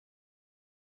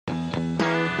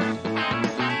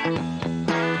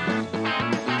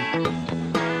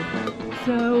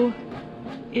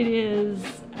It is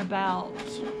about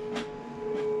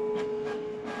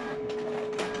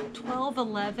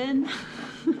 11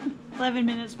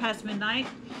 minutes past midnight,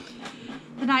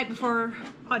 the night before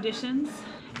auditions,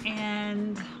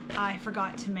 and I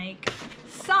forgot to make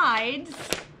sides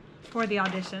for the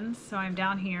auditions. So I'm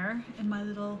down here in my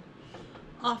little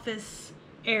office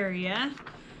area,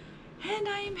 and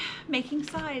I'm making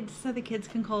sides so the kids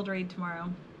can cold read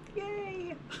tomorrow.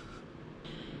 Yay!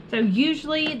 So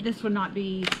usually this would not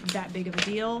be that big of a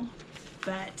deal,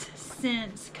 but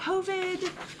since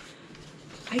COVID,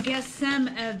 I guess some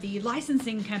of the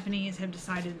licensing companies have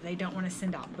decided they don't want to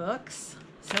send out books.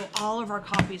 So all of our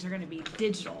copies are going to be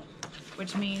digital,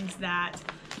 which means that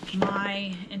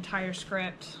my entire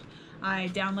script I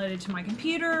downloaded to my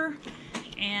computer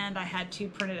and I had to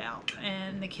print it out,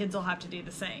 and the kids will have to do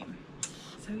the same.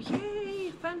 So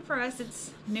yay, fun for us.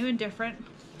 It's new and different.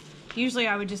 Usually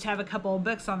I would just have a couple of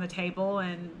books on the table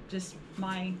and just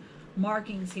my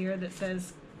markings here that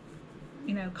says,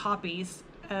 you know, copies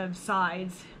of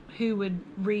sides, who would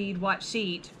read what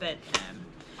sheet, but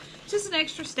just an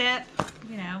extra step,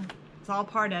 you know, it's all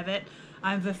part of it.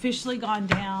 I've officially gone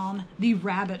down the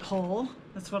rabbit hole.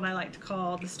 That's what I like to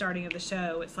call the starting of the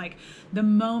show. It's like the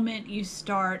moment you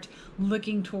start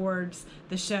looking towards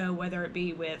the show, whether it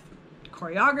be with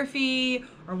choreography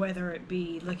or whether it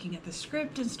be looking at the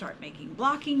script and start making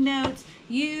blocking notes,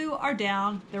 you are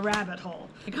down the rabbit hole.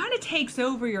 It kind of takes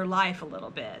over your life a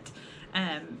little bit.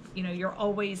 You know, you're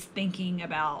always thinking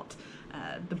about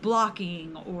the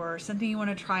blocking or something you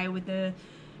want to try with the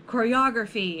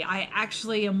choreography. I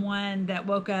actually am one that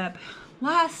woke up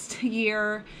last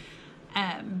year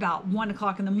about 1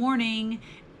 o'clock in the morning,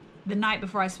 the night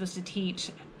before I was supposed to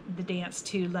teach the dance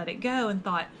to Let It Go, and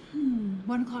thought,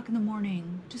 1 o'clock in the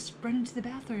morning, just run into the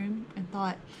bathroom and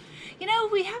thought, you know,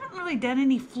 we haven't really done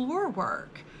any floor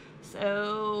work.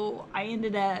 So I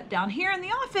ended up down here in the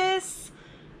office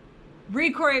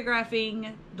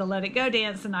re-choreographing the Let It Go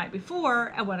dance the night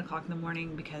before at 1 o'clock in the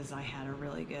morning because I had a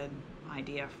really good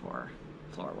idea for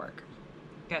floor work.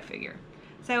 Go figure.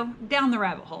 So down the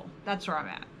rabbit hole, that's where I'm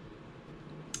at.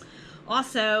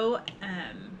 Also,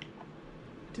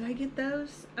 did I get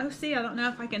those? Oh, see, I don't know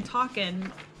if I can talk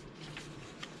and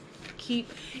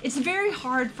keep, it's very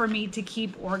hard for me to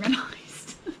keep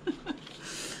organized.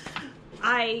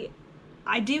 I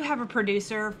do have a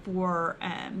producer for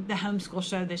the homeschool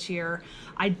show this year.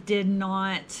 I did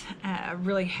not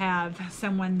really have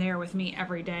someone there with me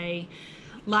every day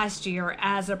last year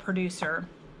as a producer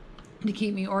to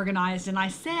keep me organized. And I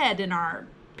said in our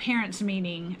parents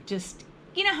meeting, just,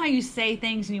 you know how you say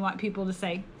things and you want people to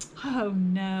say, oh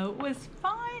no, it was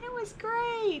fine, it was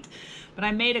great. But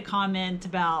I made a comment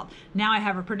about, now I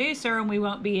have a producer and we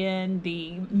won't be in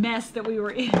the mess that we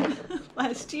were in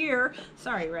last year.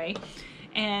 Sorry, Ray.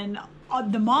 And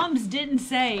the moms didn't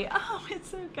say, oh,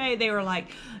 it's okay. They were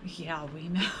like, yeah, we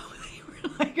know. They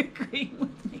were like agreeing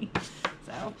with me.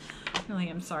 So really,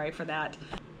 I'm sorry for that.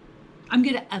 I'm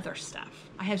good at other stuff.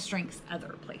 I have strengths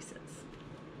other places.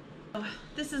 So,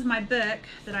 this is my book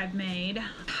that I've made.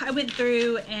 I went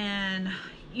through and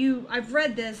I've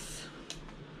read this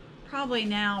probably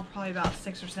about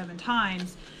 6 or 7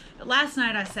 times. But last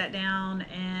night I sat down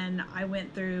and I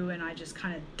went through and I just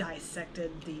kind of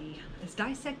dissected is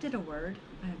dissected a word?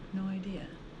 I have no idea.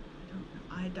 I don't know.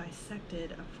 I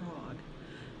dissected a frog.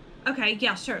 Okay,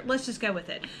 yeah, sure. Let's just go with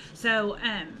it. So,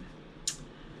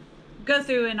 go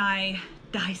through and I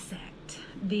dissect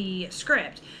the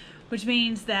script, which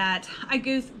means that I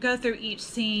go through each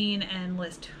scene and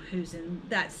list who's in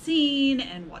that scene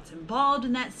and what's involved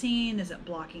in that scene. Is it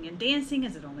blocking and dancing?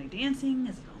 Is it only dancing?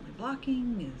 Is it only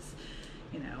blocking? Is,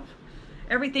 you know,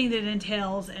 everything that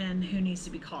entails and who needs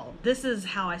to be called. This is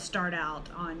how I start out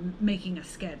on making a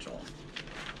schedule.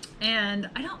 And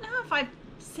I don't know if I've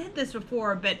said this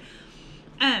before, but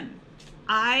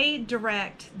I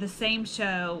direct the same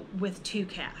show with 2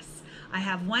 casts. I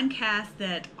have one cast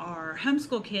that are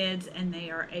homeschool kids and they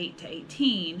are 8 to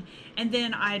 18. And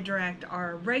then I direct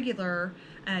our regular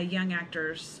young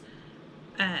actors.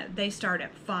 They start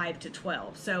at 5 to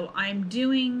 12. So I'm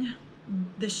doing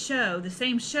the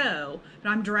same show, but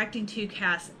I'm directing 2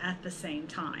 casts at the same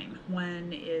time.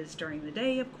 One is during the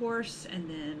day, of course, and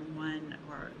then one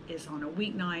is on a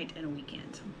weeknight and a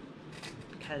weekend.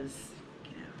 Because,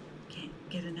 you know, can't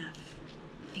get enough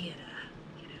theater,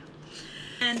 you know.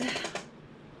 And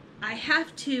I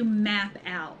have to map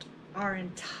out our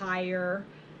entire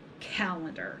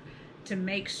calendar to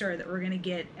make sure that we're going to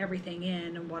get everything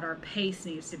in and what our pace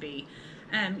needs to be.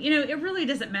 You know, it really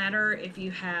doesn't matter if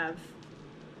you have,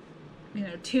 you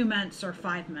know, 2 months or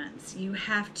 5 months. You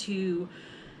have to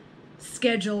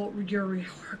schedule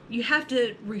you have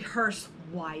to rehearse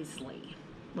wisely.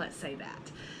 Let's say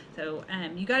that. So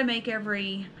you got to make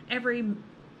every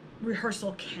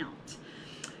rehearsal count.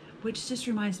 Which just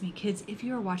reminds me, kids, if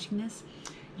you are watching this,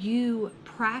 you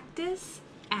practice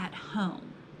at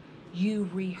home. You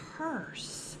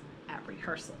rehearse at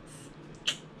rehearsals.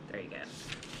 There you go.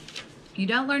 You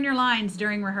don't learn your lines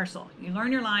during rehearsal. You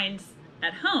learn your lines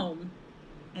at home,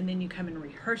 and then you come and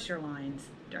rehearse your lines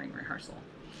during rehearsal.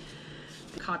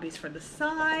 Copies for the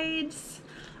sides.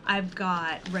 I've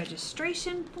got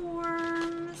registration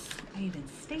forms. I even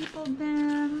stapled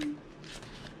them.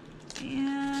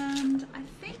 And I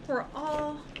think we're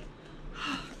all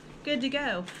good to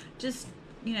go. Just,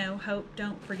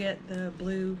 don't forget the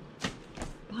blue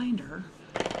binder.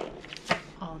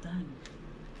 All done.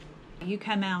 You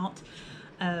come out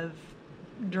of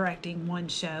directing one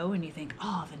show and you think,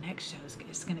 oh, the next show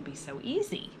is going to be so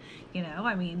easy.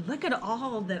 Look at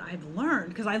all that I've learned,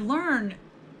 because I learn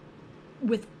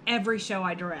with every show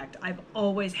I direct. I've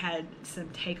always had some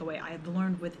takeaway. I've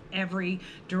learned with every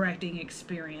directing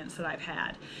experience that I've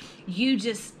had. You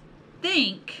just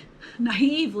think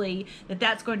naively that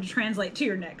that's going to translate to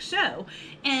your next show.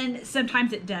 And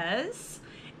sometimes it does.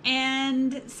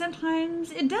 And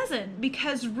sometimes it doesn't,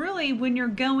 because really when you're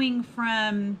going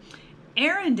from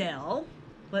Arendelle,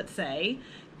 let's say,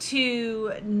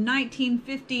 to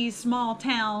 1950s small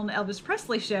town Elvis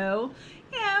Presley show,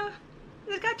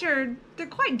 they're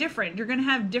quite different. You're going to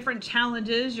have different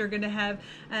challenges. You're going to have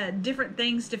different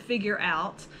things to figure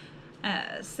out.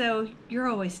 So you're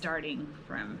always starting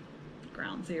from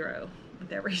ground zero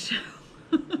with every show.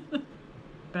 But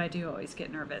I do always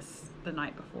get nervous the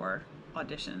night before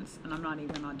auditions, and I'm not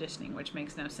even auditioning, which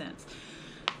makes no sense.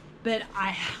 But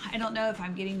I don't know if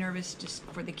I'm getting nervous just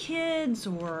for the kids,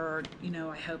 or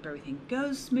I hope everything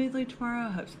goes smoothly tomorrow.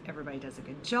 I hope everybody does a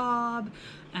good job.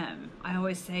 I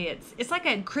always say it's like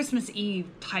a Christmas Eve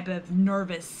type of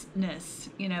nervousness,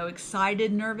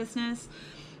 excited nervousness,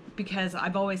 because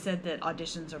I've always said that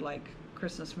auditions are like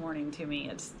Christmas morning to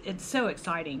me. It's so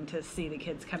exciting to see the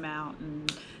kids come out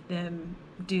and them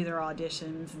do their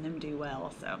auditions and them do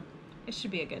well. So it should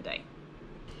be a good day.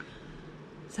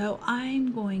 So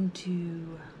I'm going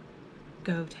to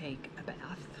go take a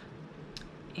bath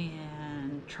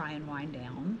and try and wind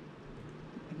down.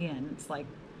 Again, it's like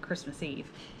Christmas Eve.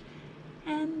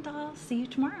 And I'll see you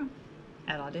tomorrow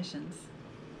at Auditions.